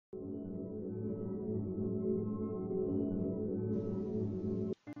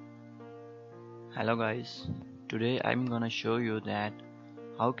Hello guys, today I'm gonna show you that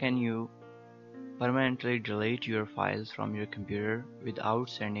how can you permanently delete your files from your computer without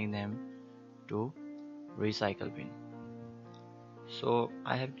sending them to recycle bin. So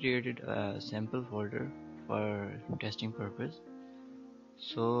I have created a sample folder for testing purpose.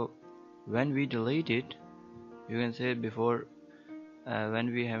 So when we delete it, you can say before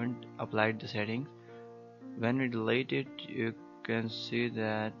when we haven't applied the settings, when we delete it you can see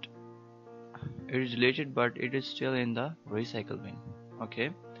that it is deleted but it is still in the recycle bin. Okay,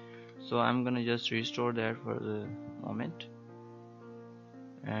 so I'm gonna just restore that for the moment,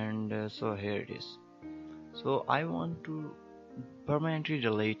 and so here it is. So I want to permanently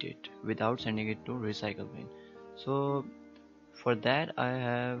delete it without sending it to recycle bin. So for that I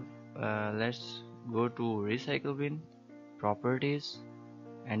have let's go to recycle bin, properties,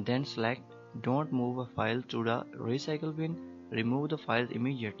 and then select don't move a file to the recycle bin, remove the file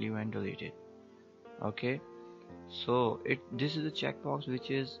immediately when deleted. Okay, so this is the checkbox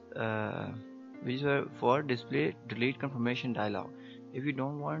which is for display delete confirmation dialog. If you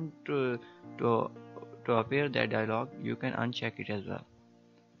don't want to to appear that dialog, you can uncheck it as well.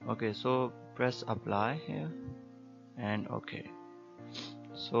 Okay, so press apply here and okay.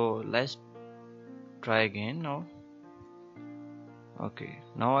 So let's try again now. Okay,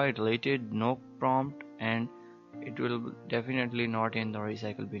 now I deleted no prompt and it will definitely not in the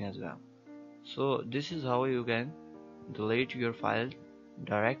recycle bin as well. So this is how you can delete your file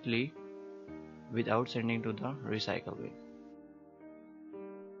directly without sending to the recycle bin.